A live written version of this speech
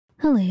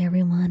Hello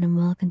everyone and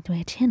welcome to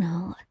my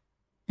channel.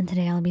 And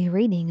today I'll be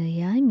reading a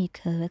Yae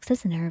Miko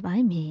Listener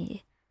by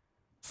me.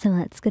 So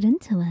let's get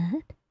into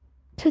it.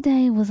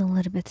 Today was a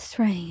little bit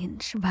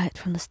strange right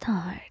from the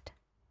start.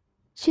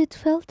 She'd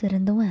felt it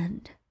in the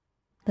wind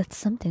that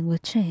something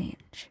would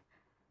change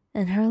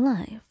in her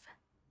life.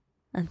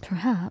 And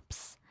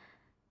perhaps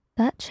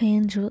that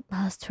change would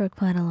last for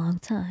quite a long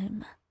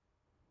time.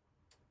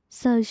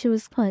 So she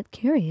was quite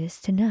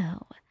curious to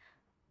know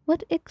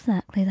what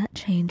exactly that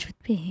change would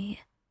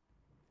be.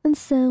 And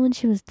so when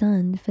she was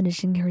done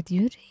finishing her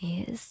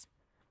duties,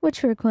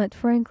 which were quite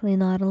frankly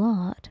not a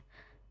lot,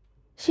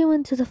 she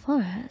went to the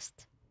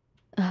forest.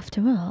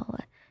 After all,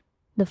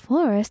 the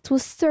forest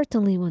was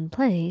certainly one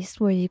place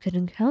where you could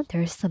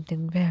encounter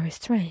something very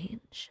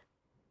strange,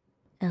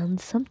 and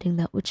something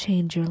that would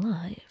change your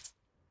life.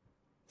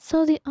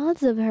 So the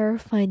odds of her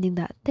finding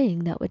that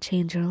thing that would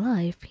change her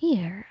life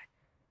here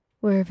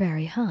were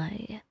very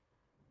high,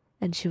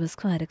 and she was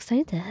quite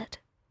excited.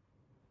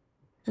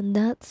 And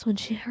that's when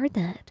she heard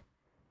it.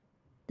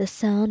 The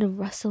sound of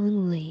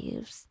rustling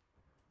leaves,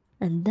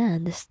 and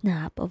then the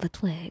snap of a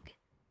twig.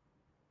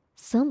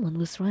 Someone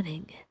was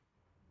running.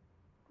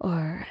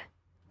 Or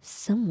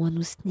someone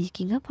was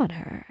sneaking up on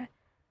her.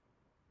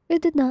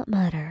 It did not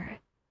matter.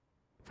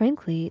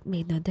 Frankly, it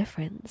made no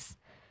difference.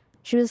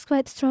 She was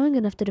quite strong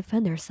enough to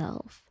defend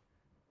herself,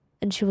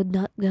 and she would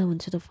not go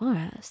into the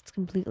forest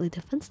completely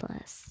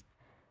defenseless.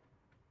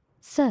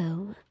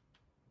 So,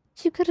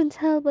 she couldn't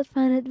help but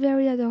find it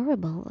very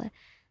adorable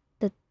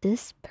that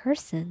this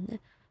person,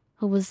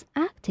 who was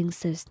acting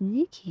so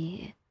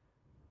sneaky,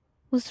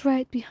 was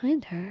right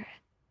behind her,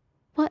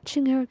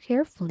 watching her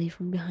carefully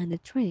from behind the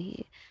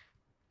tree.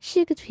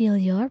 She could feel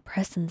your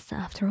presence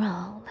after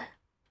all.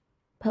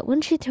 But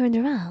when she turned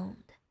around,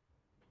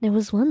 there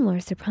was one more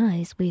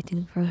surprise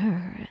waiting for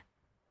her.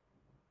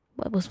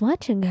 What was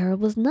watching her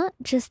was not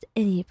just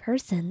any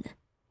person.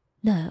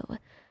 No,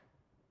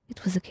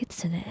 it was a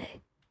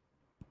kitsune,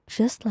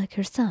 just like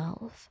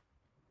herself.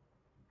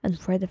 And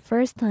for the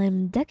first time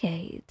in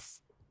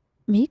decades,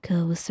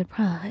 Miko was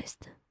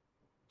surprised.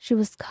 She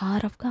was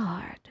caught off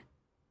guard,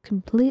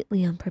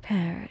 completely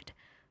unprepared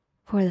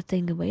for the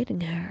thing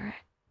awaiting her.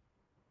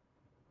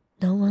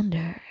 No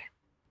wonder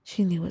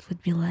she knew it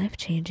would be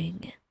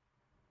life-changing.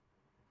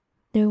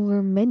 There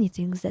were many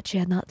things that she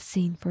had not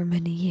seen for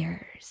many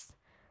years,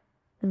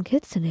 and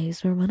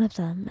kitsunes were one of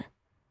them.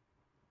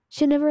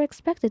 She never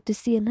expected to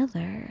see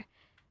another.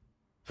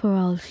 For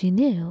all she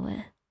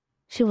knew,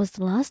 she was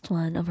the last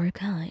one of her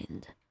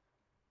kind.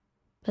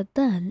 But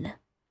then,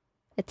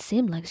 it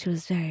seemed like she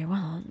was very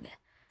wrong,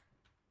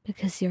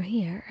 because you're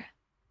here,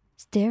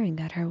 staring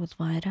at her with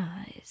wide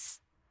eyes.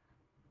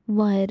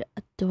 Wide,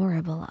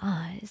 adorable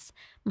eyes,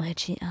 might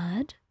she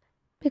add,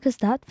 because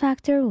that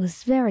factor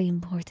was very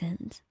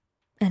important,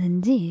 and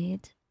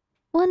indeed,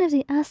 one of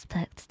the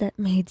aspects that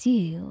made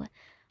you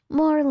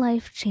more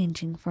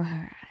life-changing for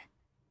her.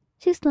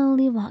 She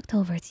slowly walked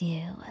over to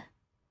you,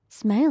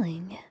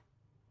 smiling.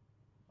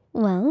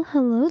 Well,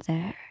 hello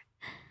there.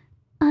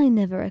 I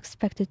never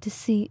expected to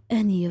see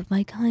any of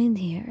my kind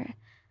here,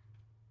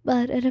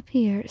 but it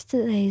appears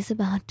today's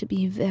about to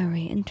be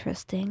very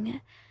interesting.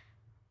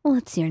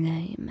 What's your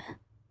name?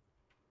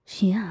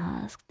 She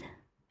asked,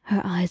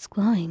 her eyes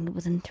glowing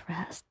with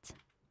interest.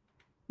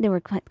 They were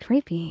quite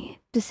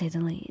creepy, to say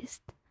the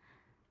least.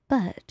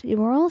 But you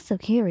were also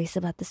curious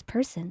about this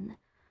person,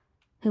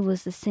 who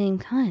was the same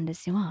kind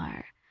as you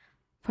are,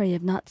 for you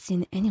have not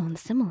seen anyone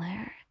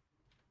similar.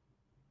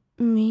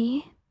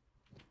 Me?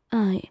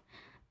 I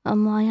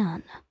am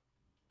Lion,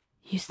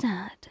 you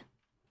said,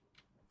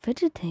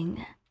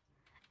 fidgeting,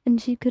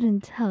 and she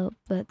couldn't help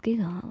but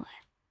giggle.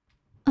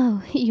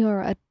 Oh,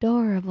 you're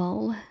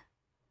adorable.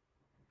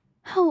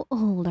 How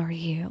old are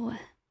you?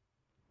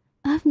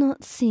 I've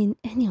not seen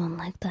anyone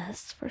like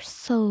this for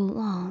so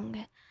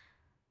long.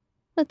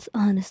 It's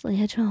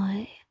honestly a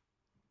joy,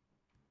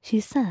 she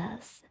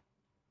says,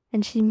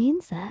 and she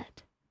means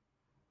it.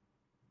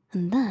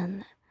 And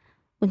then,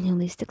 when you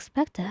least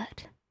expect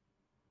it,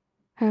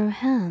 her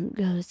hand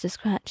goes to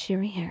scratch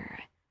your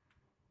ear,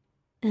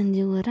 and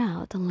you let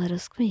out a little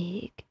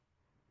squeak.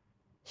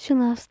 She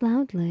laughs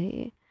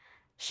loudly,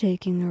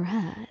 shaking her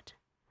head.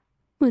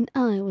 When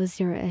I was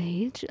your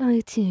age,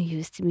 I too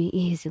used to be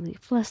easily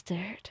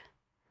flustered.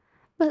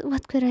 But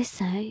what could I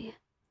say?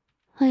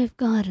 I have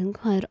gotten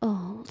quite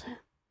old.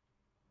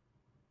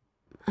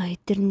 I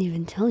didn't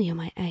even tell you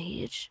my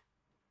age,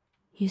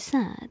 you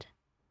said,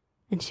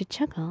 and she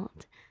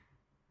chuckled.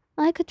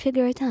 I could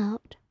figure it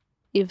out.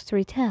 You have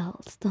 3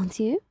 tails, don't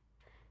you?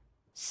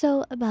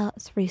 So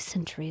about 3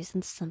 centuries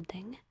and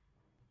something.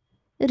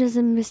 It is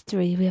a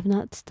mystery we have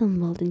not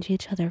stumbled into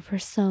each other for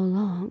so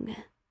long.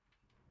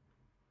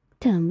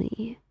 Tell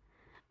me,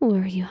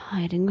 were you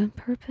hiding on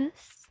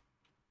purpose?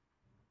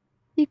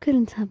 You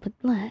couldn't help but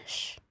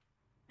blush,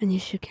 and you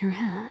shook your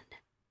head.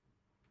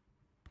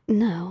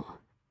 No,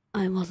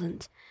 I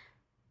wasn't.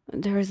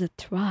 There is a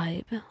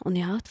tribe on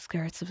the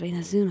outskirts of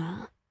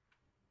Inazuma.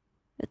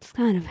 It's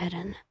kind of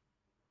hidden.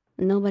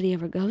 Nobody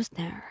ever goes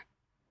there.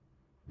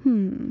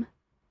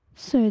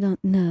 So you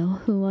don't know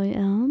who I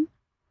am?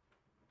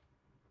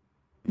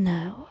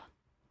 No,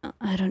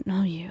 I don't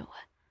know you.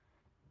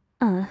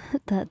 Ah,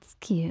 that's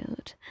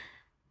cute.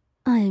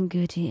 I am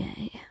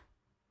Gujier.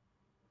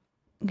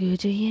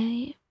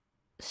 Gujier?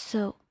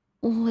 So,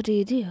 what do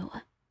you do?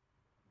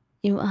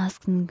 You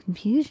ask in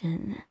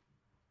confusion.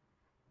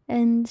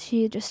 And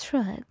she just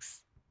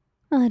shrugs.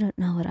 I don't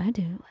know what I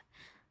do.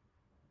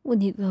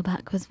 When you go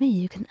back with me,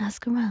 you can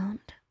ask around.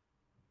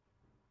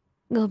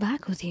 Go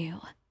back with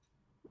you?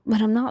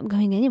 But I'm not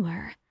going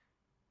anywhere.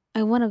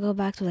 I want to go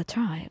back to the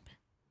tribe.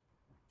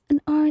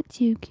 And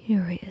aren't you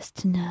curious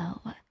to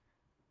know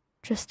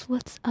just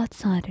what's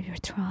outside of your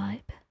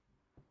tribe?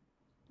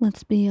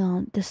 What's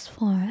beyond this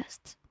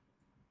forest?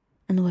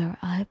 And where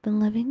I've been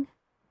living?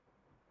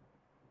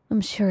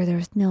 I'm sure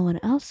there's no one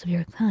else of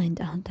your kind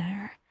out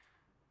there.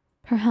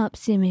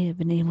 Perhaps you may have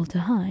been able to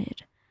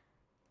hide,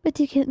 but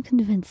you can't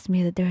convince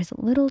me that there's a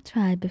little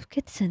tribe of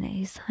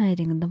kitsunes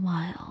hiding in the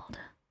wild.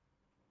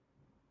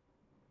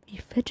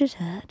 You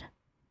fidgeted,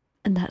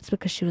 and that's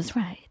because she was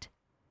right.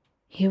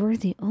 You were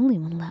the only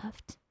one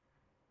left.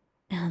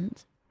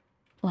 And,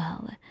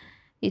 well,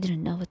 you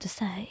didn't know what to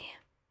say.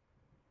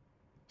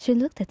 She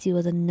looked at you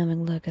with a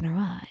knowing look in her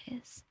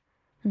eyes,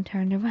 and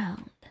turned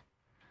around.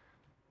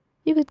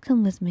 You could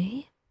come with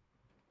me,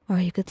 or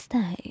you could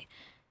stay,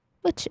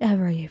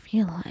 whichever you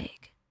feel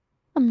like.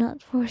 I'm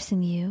not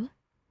forcing you.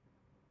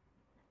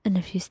 And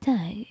if you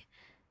stay,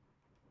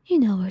 you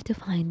know where to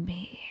find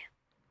me.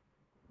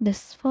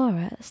 This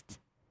forest.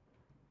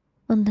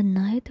 On the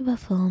night of a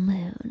full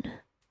moon,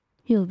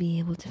 you'll be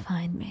able to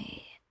find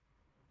me.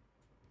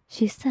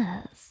 She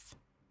says,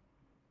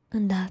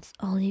 and that's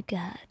all you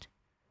get.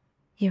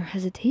 Your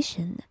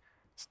hesitation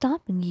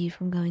stopping you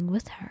from going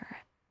with her.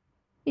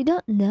 You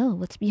don't know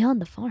what's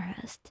beyond the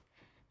forest,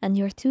 and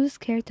you're too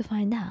scared to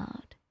find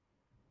out.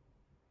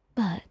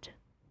 But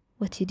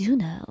what you do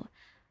know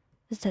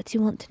is that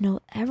you want to know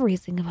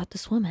everything about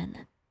this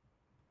woman.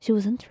 She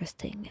was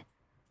interesting,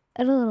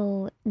 a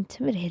little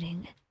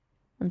intimidating,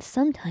 and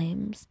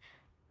sometimes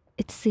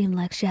it seemed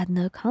like she had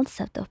no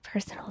concept of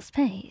personal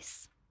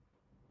space.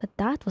 But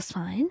that was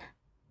fine.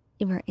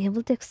 You were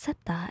able to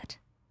accept that.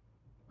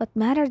 What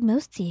mattered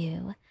most to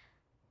you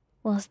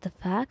was the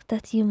fact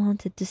that you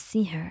wanted to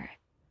see her,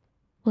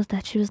 was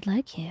that she was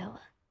like you.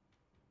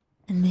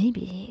 And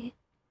maybe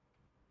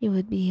you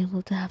would be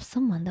able to have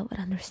someone that would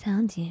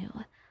understand you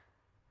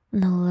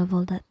on a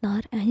level that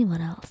not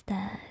anyone else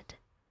did.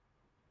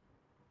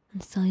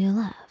 And so you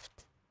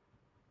left,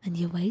 and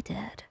you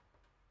waited,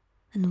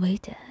 and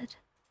waited,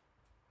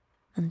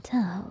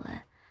 until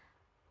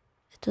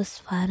it was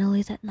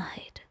finally that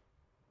night,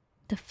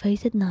 the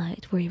fated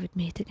night where you would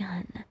meet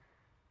again.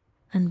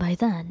 And by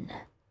then,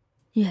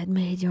 you had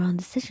made your own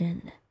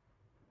decision.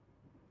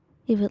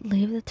 You would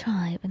leave the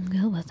tribe and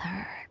go with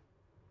her.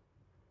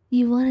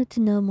 You wanted to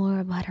know more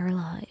about her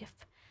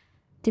life,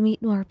 to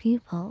meet more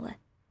people,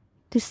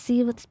 to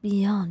see what's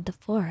beyond the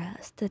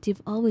forest that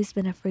you've always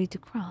been afraid to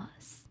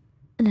cross.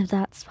 And if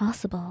that's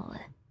possible,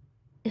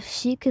 if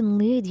she can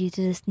lead you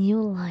to this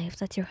new life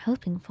that you're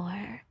hoping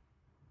for,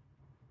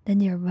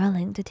 then you're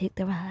willing to take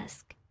the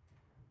risk,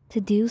 to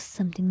do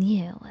something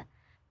new,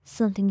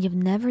 something you've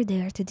never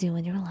dared to do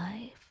in your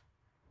life.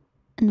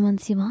 And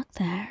once you walk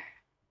there,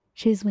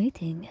 she's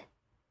waiting,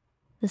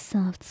 the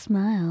soft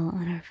smile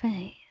on her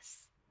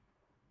face.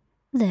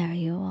 There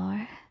you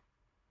are.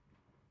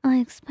 I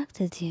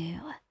expected you.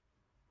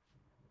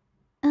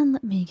 And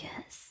let me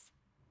guess,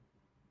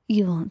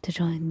 you want to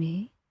join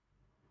me?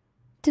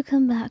 To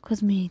come back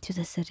with me to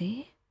the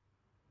city?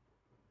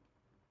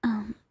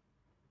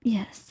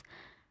 Yes.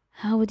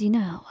 How would you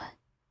know?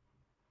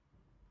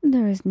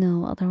 There is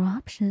no other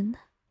option.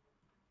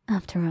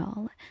 After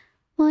all,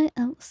 why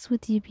else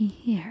would you be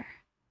here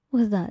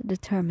with that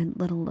determined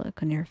little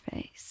look on your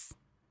face?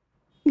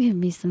 Give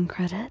me some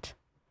credit.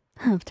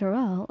 After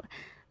all,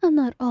 I'm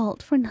not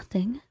alt for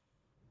nothing.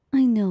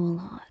 I know a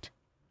lot.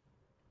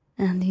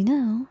 And you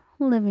know,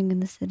 living in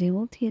the city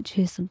will teach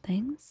you some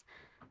things.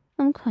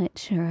 I'm quite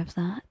sure of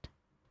that.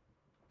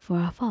 For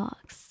a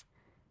fox,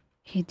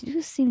 you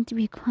do seem to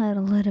be quite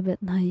a little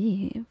bit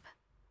naive.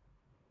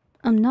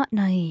 I'm not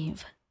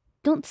naive.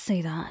 Don't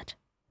say that.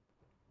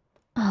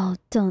 Oh,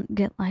 don't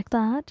get like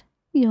that.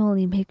 You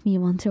only make me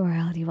want to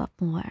rile you up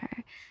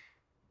more.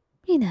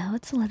 You know,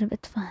 it's a little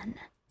bit fun.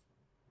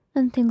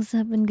 And things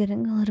have been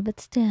getting a little bit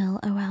stale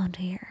around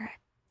here.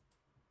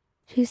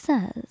 She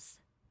says,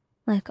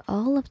 like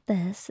all of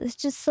this is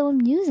just so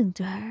amusing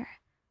to her.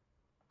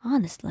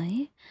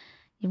 Honestly,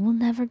 you will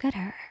never get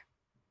her.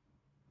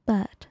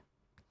 But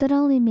that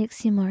only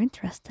makes you more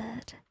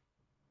interested.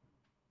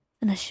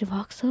 And as she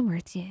walks over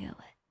to you,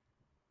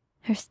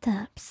 her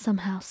steps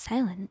somehow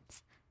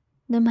silent,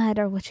 no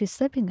matter what she's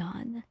slipping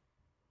on,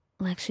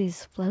 like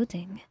she's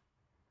floating.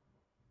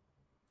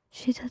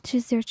 She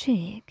touches your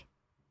cheek,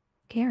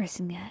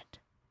 caressing it,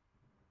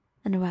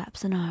 and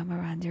wraps an arm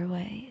around your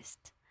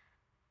waist.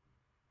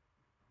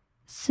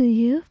 So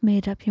you've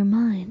made up your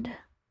mind,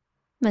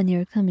 and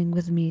you're coming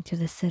with me to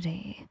the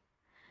city.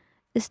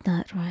 Is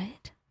that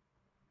right?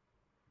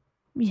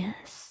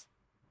 Yes,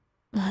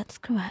 that's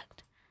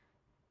correct.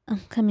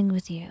 I'm coming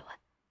with you.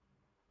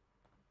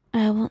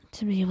 I want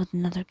to be with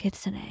another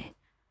kitsune.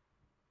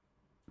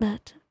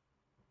 But,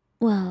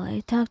 well,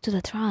 I talked to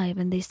the tribe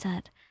and they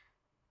said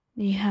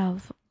you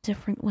have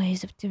different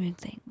ways of doing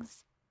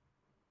things.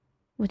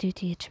 Would you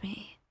teach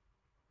me?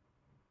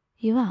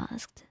 You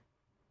asked,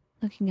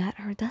 looking at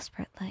her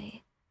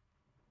desperately,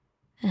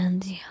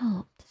 and he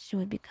hoped she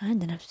would be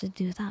kind enough to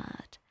do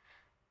that.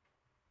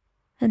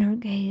 And her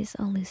gaze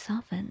only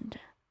softened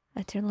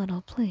at your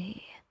little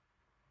plea,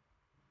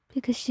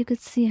 because she could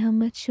see how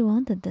much you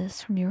wanted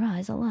this from your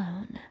eyes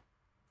alone.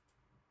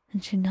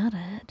 And she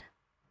nodded,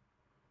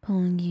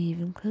 pulling you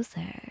even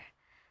closer.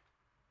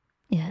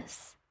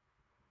 Yes,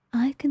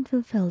 I can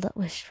fulfill that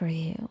wish for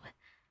you,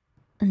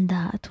 and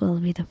that will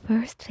be the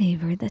first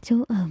favor that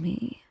you'll owe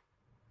me.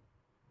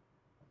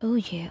 Owe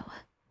you?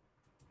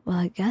 Well,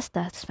 I guess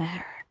that's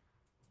fair.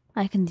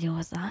 I can deal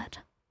with that.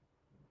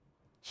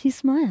 She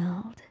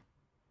smiled,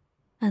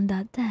 and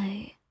that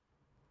day,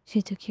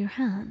 she took your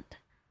hand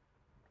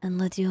and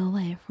led you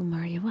away from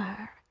where you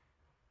were,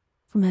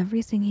 from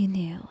everything you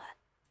knew,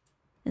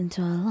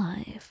 into a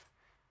life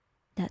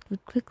that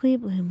would quickly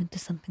bloom into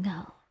something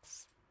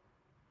else.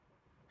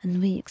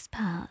 And weeks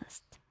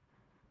passed,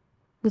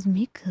 with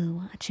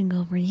Miku watching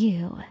over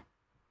you,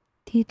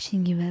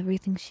 teaching you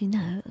everything she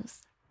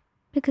knows,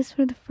 because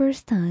for the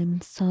first time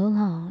in so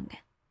long,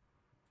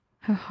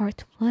 her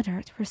heart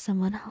fluttered for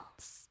someone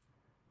else.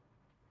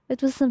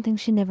 It was something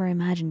she never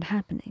imagined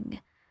happening,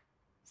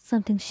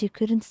 something she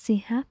couldn't see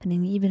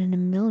happening even in a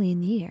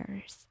million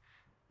years,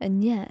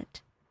 and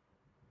yet,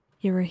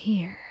 you were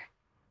here.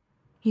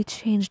 You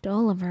changed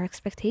all of her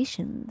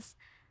expectations,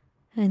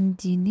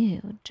 and you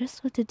knew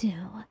just what to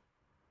do,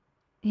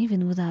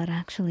 even without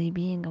actually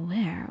being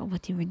aware of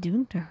what you were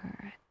doing to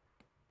her.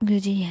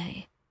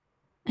 Yae,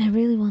 I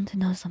really want to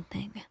know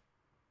something.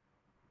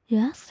 You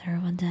asked her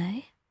one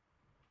day,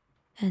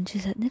 and she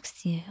sat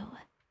next to you,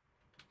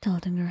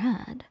 tilting her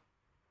head.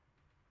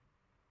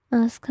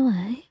 Ask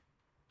away.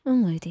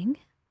 I'm waiting.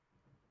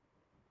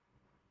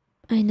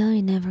 I know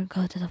you never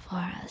go to the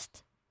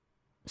forest,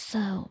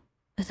 so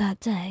that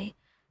day,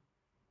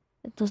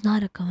 it was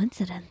not a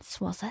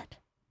coincidence, was it?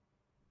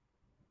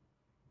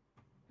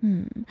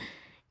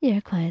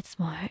 You're quite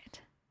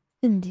smart.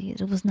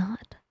 Indeed, it was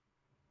not.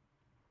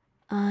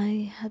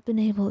 I have been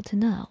able to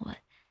know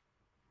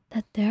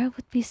that there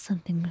would be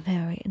something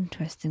very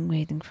interesting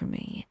waiting for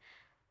me,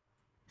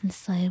 and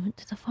so I went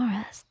to the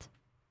forest.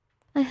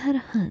 I had a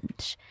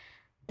hunch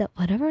that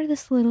whatever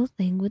this little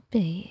thing would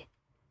be,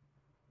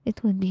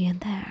 it would be in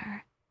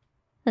there,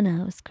 and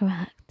I was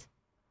correct,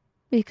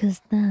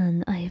 because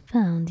then I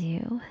found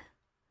you,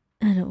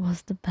 and it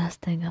was the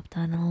best thing I've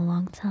done in a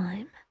long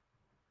time.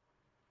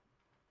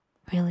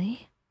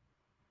 Really?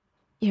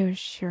 You're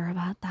sure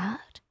about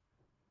that?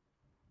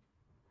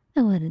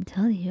 I wouldn't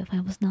tell you if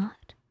I was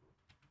not.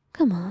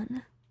 Come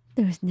on,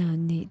 there's no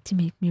need to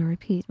make me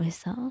repeat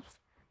myself.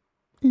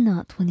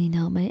 Not when you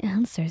know my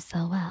answer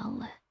so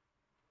well.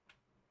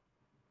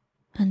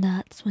 And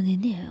that's when he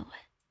knew,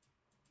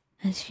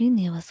 and she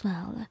knew as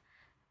well,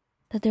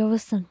 that there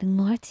was something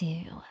more to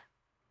you,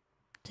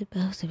 to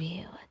both of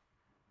you.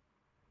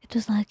 It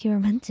was like you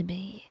were meant to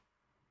be,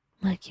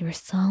 like you were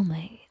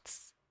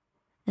soulmates,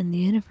 and the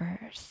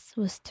universe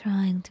was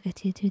trying to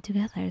get you two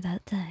together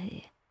that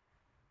day.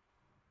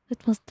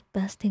 It was the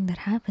best thing that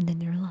happened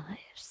in your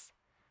lives.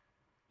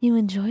 You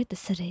enjoyed the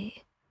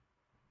city,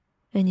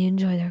 and you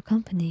enjoyed her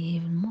company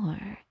even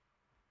more.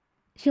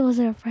 She was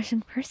a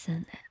refreshing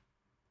person,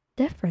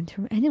 different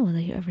from anyone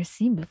that you ever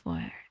seen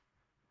before.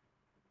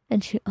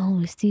 And she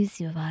always teased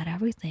you about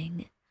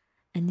everything,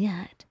 and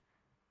yet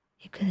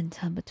you couldn't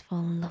help but fall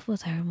in love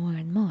with her more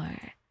and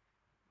more.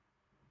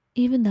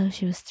 Even though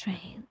she was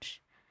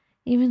strange,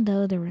 even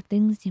though there were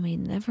things you may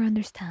never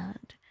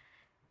understand,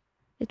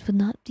 it would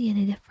not be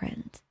any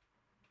different,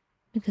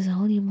 because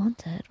all you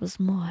wanted was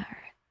more.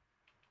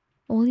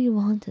 All you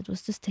wanted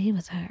was to stay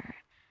with her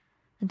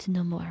and to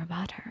know more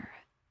about her.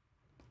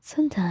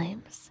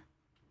 Sometimes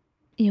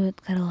you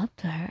would cuddle up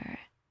to her,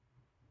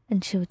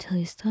 and she would tell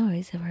you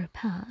stories of her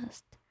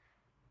past,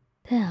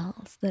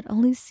 tales that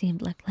only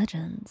seemed like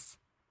legends,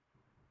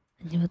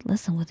 and you would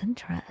listen with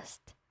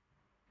interest,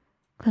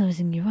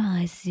 closing your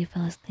eyes as you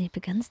fell asleep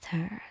against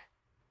her.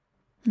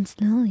 And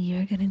slowly you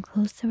were getting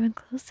closer and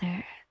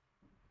closer,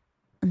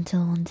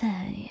 until one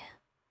day,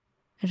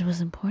 it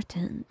was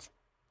important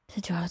to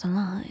draw the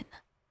line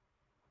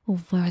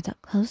of where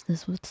that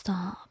closeness would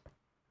stop.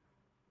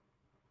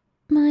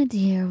 My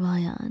dear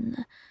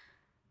Ryan,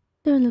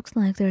 there looks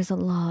like there's a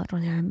lot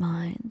on your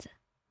mind.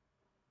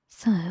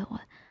 So,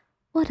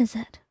 what is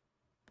it?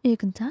 You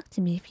can talk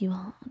to me if you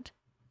want.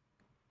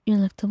 You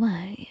looked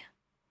away,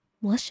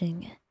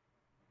 blushing,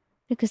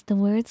 because the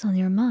words on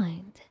your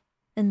mind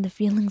and the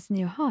feelings in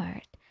your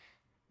heart,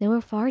 they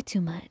were far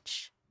too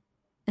much,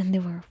 and they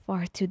were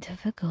far too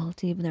difficult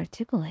to even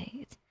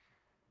articulate.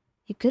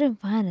 You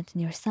couldn't find it in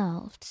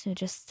yourself to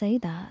just say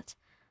that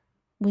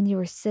when you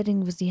were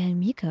sitting with Yae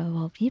Miko of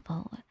all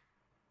people.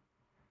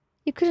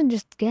 You couldn't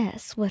just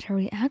guess what her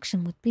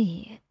reaction would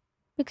be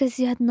because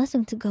you had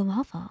nothing to go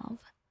off of.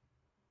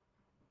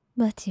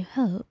 But you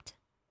hoped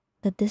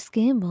that this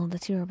gamble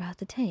that you're about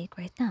to take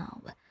right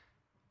now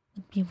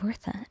would be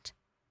worth it.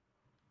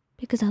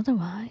 Because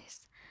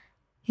otherwise,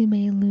 you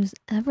may lose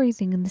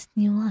everything in this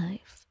new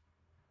life.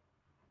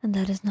 And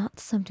that is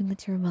not something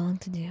that you're willing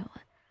to do,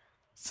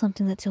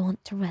 something that you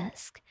want to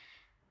risk.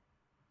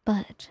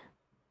 But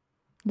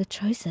the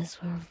choices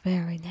were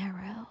very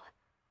narrow.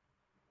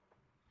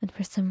 And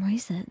for some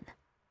reason,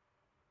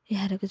 you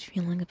had a good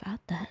feeling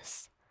about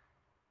this.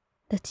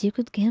 That you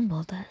could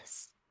gamble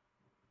this.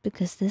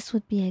 Because this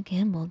would be a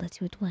gamble that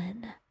you would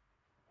win.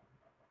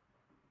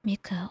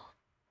 Miko,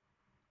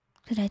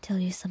 could I tell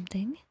you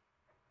something?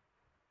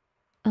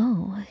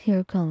 Oh,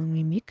 you're calling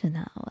me Miko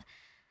now.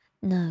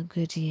 No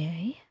good,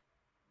 Yae.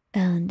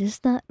 And is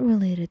that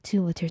related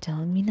to what you're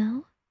telling me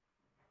now?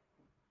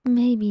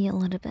 Maybe a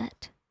little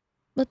bit,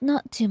 but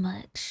not too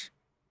much.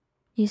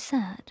 You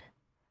said,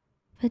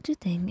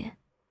 fidgeting,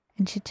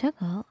 and she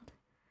chuckled.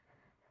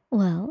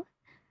 Well,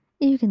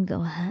 you can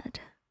go ahead.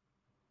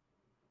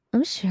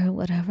 I'm sure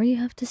whatever you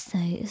have to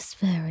say is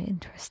very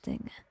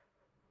interesting.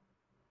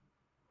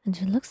 And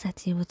she looks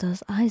at you with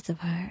those eyes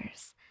of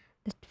hers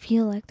that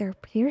feel like they're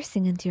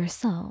piercing into your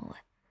soul,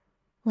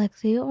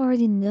 like they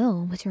already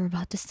know what you're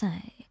about to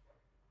say.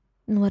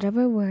 And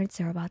whatever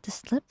words are about to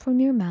slip from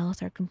your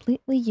mouth are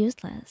completely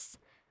useless,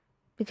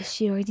 because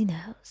she already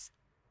knows.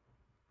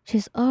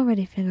 She's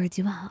already figured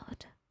you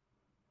out,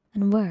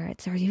 and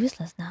words are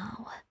useless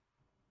now.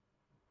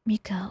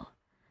 Miko,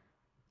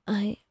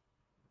 I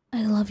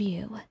love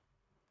you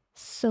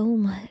so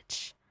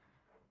much,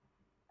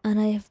 and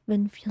I have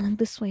been feeling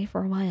this way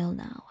for a while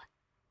now.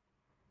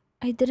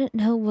 I didn't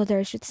know whether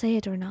I should say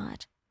it or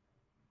not.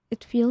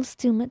 It feels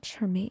too much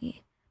for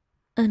me,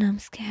 and I'm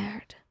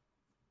scared.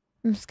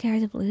 I'm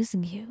scared of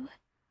losing you.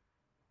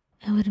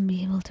 I wouldn't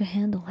be able to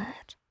handle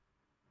it.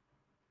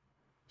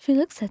 She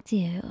looks at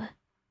you,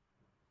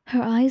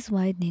 her eyes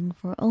widening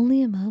for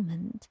only a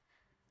moment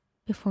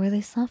before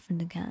they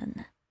softened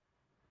again,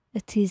 a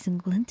teasing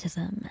glint to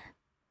them.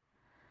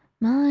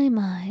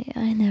 My,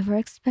 I never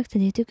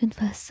expected you to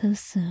confess so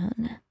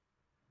soon.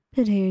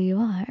 But here you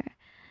are.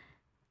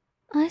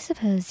 I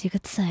suppose you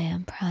could say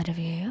I'm proud of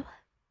you.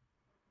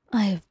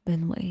 I've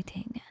been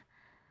waiting,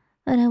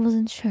 and I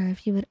wasn't sure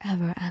if you would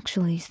ever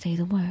actually say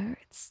the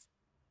words.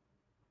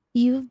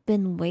 You've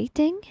been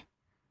waiting?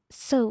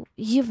 So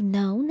you've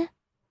known?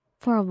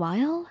 For a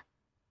while?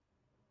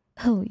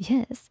 Oh,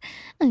 yes.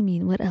 I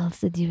mean, what else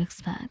did you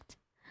expect?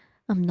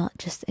 I'm not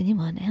just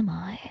anyone, am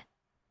I?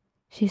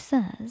 She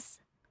says,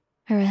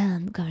 her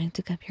hand going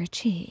to cup your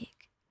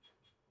cheek,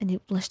 and you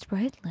blushed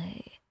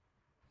brightly,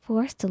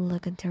 forced to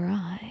look into her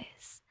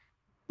eyes.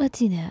 But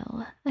you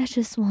know, I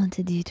just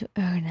wanted you to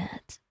earn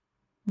it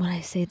when I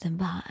say them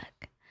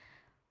back.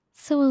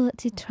 So I'll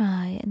let you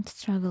try and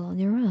struggle on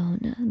your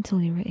own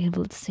until you were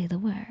able to say the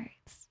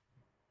words.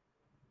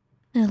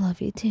 I love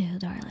you too,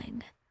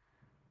 darling.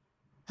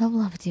 I've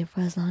loved you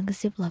for as long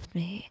as you've loved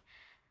me,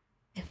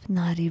 if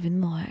not even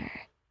more.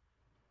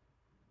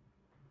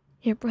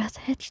 Your breath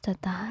hitched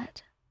at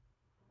that,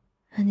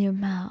 and your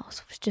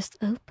mouth was just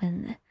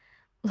open,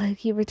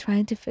 like you were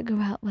trying to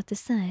figure out what to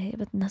say,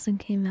 but nothing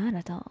came out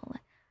at all.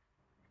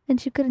 And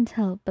she couldn't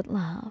help but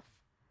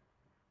laugh,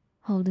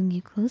 holding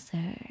you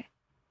closer,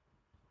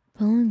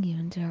 pulling you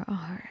into her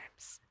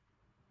arms.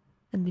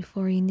 And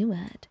before you knew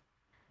it,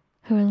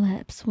 her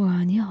lips were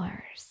on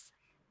yours,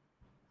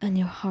 and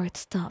your heart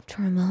stopped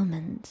for a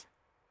moment,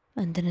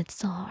 and then it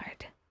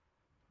soared.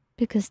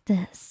 Because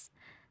this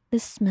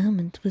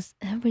moment was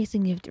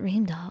everything you've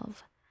dreamed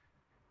of.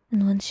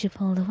 And when she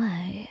pulled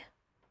away,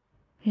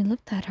 you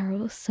looked at her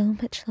with so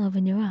much love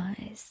in your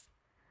eyes,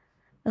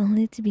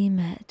 only to be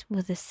met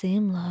with the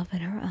same love in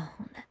her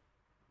own.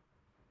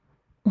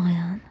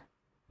 Wayan,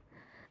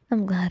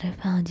 I'm glad I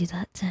found you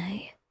that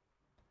day.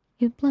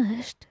 You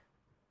blushed,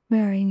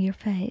 burying your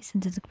face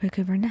into the crook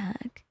of her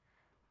neck.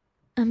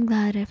 I'm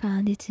glad I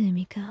found you too,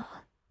 Miko.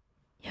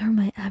 You're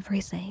my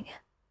everything,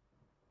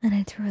 and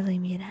I truly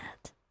mean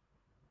it.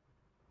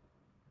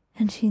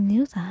 And she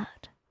knew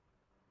that.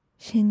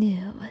 She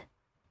knew,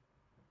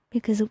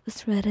 because it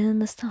was written in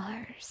the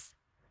stars,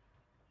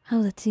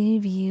 how the two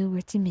of you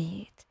were to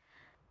meet,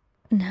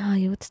 and how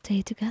you would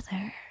stay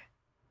together.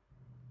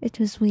 It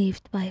was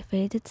weaved by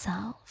fate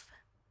itself,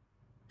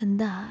 and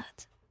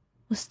that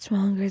was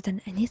stronger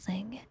than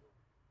anything.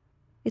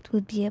 It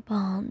would be a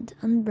bond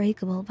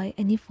unbreakable by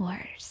any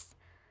force,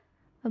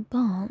 a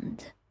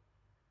bond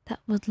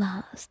that would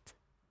last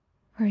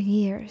for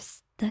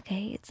years,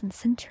 decades, and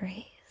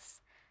centuries.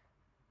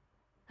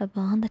 A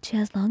bond that she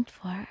has longed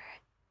for,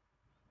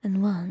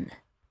 and one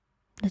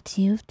that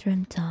you've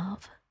dreamt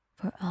of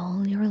for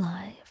all your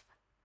life.